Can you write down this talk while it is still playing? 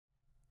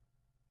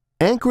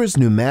Ancra's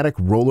pneumatic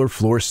roller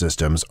floor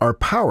systems are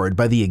powered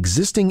by the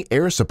existing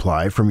air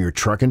supply from your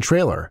truck and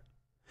trailer.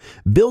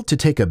 Built to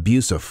take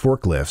abuse of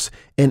forklifts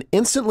and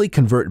instantly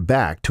convert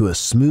back to a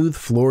smooth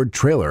floored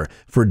trailer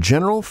for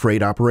general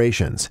freight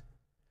operations.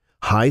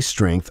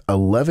 High-strength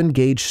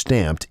 11-gauge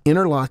stamped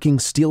interlocking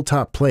steel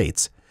top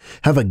plates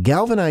have a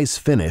galvanized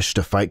finish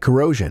to fight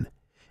corrosion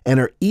and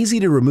are easy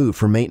to remove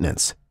for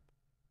maintenance.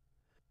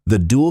 The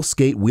dual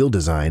skate wheel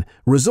design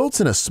results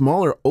in a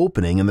smaller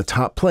opening in the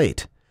top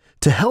plate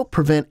to help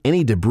prevent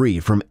any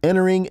debris from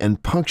entering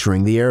and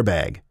puncturing the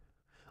airbag,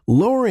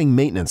 lowering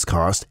maintenance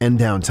cost and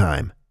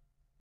downtime.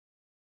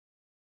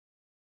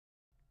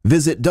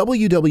 Visit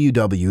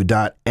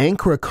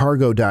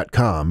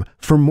www.ancracargo.com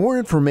for more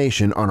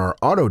information on our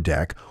auto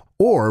deck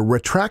or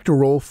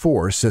Retract-A-Roll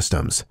 4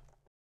 systems.